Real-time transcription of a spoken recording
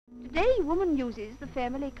Today, woman uses the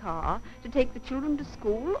family car to take the children to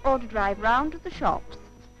school or to drive round to the shops.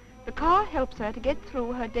 The car helps her to get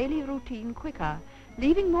through her daily routine quicker,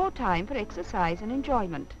 leaving more time for exercise and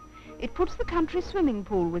enjoyment. It puts the country swimming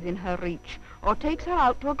pool within her reach, or takes her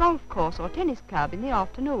out to a golf course or tennis club in the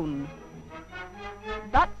afternoon.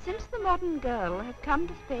 But since the modern girl has come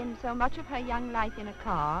to spend so much of her young life in a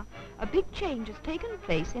car, a big change has taken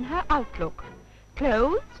place in her outlook.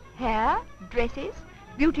 Clothes, hair, dresses,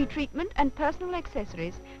 beauty treatment and personal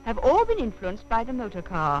accessories have all been influenced by the motor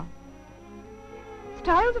car.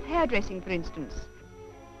 Styles of hairdressing, for instance.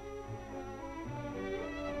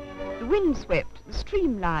 The windswept, the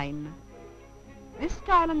streamline. This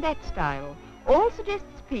style and that style all suggest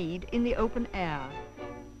speed in the open air.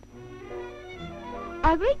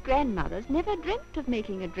 Our great-grandmothers never dreamt of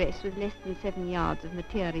making a dress with less than 7 yards of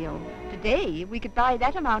material. Today, we could buy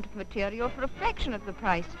that amount of material for a fraction of the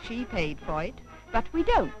price she paid for it, but we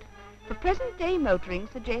don't. For present-day motoring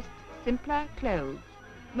suggests simpler clothes.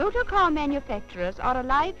 Motor car manufacturers are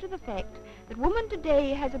alive to the fact that woman today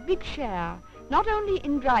has a big share, not only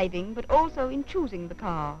in driving, but also in choosing the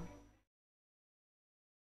car.